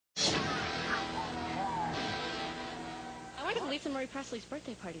went to Lisa Marie Presley's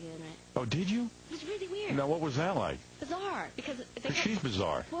birthday party the other night. Oh, did you? It was really weird. Now, what was that like? Bizarre, because she's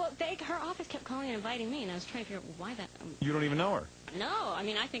bizarre. Well, her office kept calling and inviting me, and I was trying to figure out why that. You don't even know her? No, I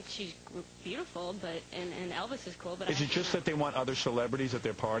mean, I think she's beautiful, but and Elvis is cool, but is it just that they want other celebrities at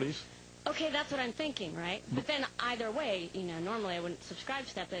their parties? Okay, that's what I'm thinking, right? But then either way, you know, normally I wouldn't subscribe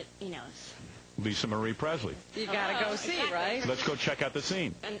to that, but you know. Lisa Marie Presley. You gotta go see, exactly. right? Let's go check out the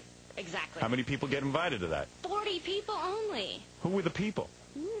scene. Exactly. How many people get invited to that? 40 people only. Who were the people?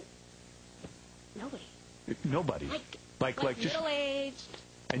 Nobody. Nobody? Like just middle-aged.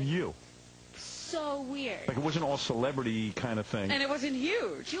 And you? So weird. Like it wasn't all celebrity kind of thing. And it wasn't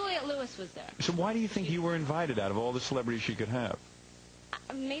huge. Juliette Lewis was there. So why do you think you were invited out of all the celebrities she could have?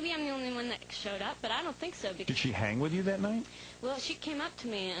 Maybe I'm the only one that showed up, but I don't think so. Because did she hang with you that night? Well, she came up to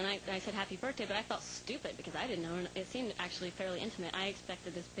me, and I said happy birthday, but I felt stupid because I didn't know her. It seemed actually fairly intimate. I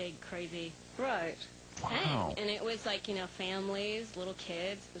expected this big, crazy right wow. thing. And it was like, you know, families, little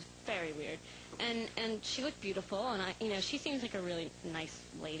kids. It was very weird. And she looked beautiful, and she seems like a really nice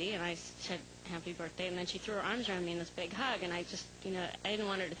lady, and I said happy birthday, and then she threw her arms around me in this big hug, and I just, I didn't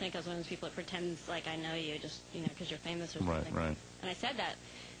want her to think I was one of those people that pretends like I know you just, because you're famous or something. Right. And I said that,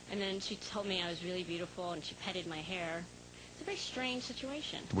 and then she told me I was really beautiful, and she petted my hair. It's a very strange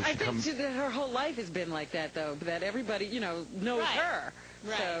situation. I think that her whole life has been like that, though, that everybody, knows her.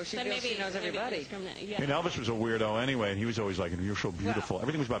 Right. So she feels she knows everybody. Yeah. And Elvis was a weirdo anyway, and he was always like, you're so beautiful.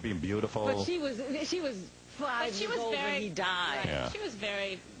 Everything was about being beautiful. But she was 5 years old when he died. Right. Yeah. She was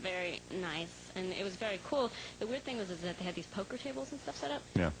very, very nice, and it was very cool. The weird thing was that they had these poker tables and stuff set up.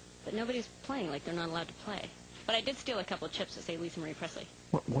 Yeah. But nobody's playing, like they're not allowed to play. But I did steal a couple of chips that say Lisa Marie Presley.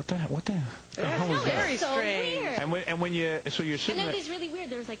 What the hell was that? Very so strange. Weird. And when you're sitting and then there, these really weird.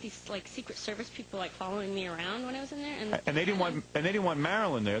 There was like these Secret Service people following me around when I was in there. And they didn't want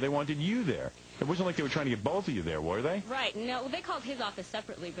Marilyn there. They wanted you there. It wasn't like they were trying to get both of you there, were they? Right. No, they called his office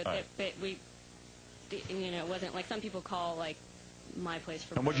separately, but it wasn't like some people call like my place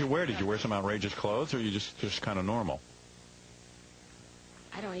for. And what'd you wear? Did you wear some outrageous clothes, or you just kind of normal?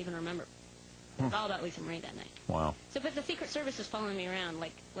 I don't even remember. It's all about Lisa Marie that night. Wow. So, but the Secret Service was following me around,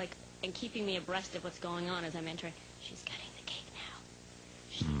 and keeping me abreast of what's going on as I'm entering. She's cutting the cake now.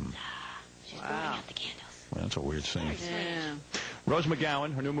 She's blowing out the candles. Well, that's a weird scene. Yeah. Rose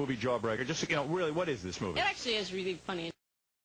McGowan, her new movie Jawbreaker. Just really, what is this movie? It actually is really funny.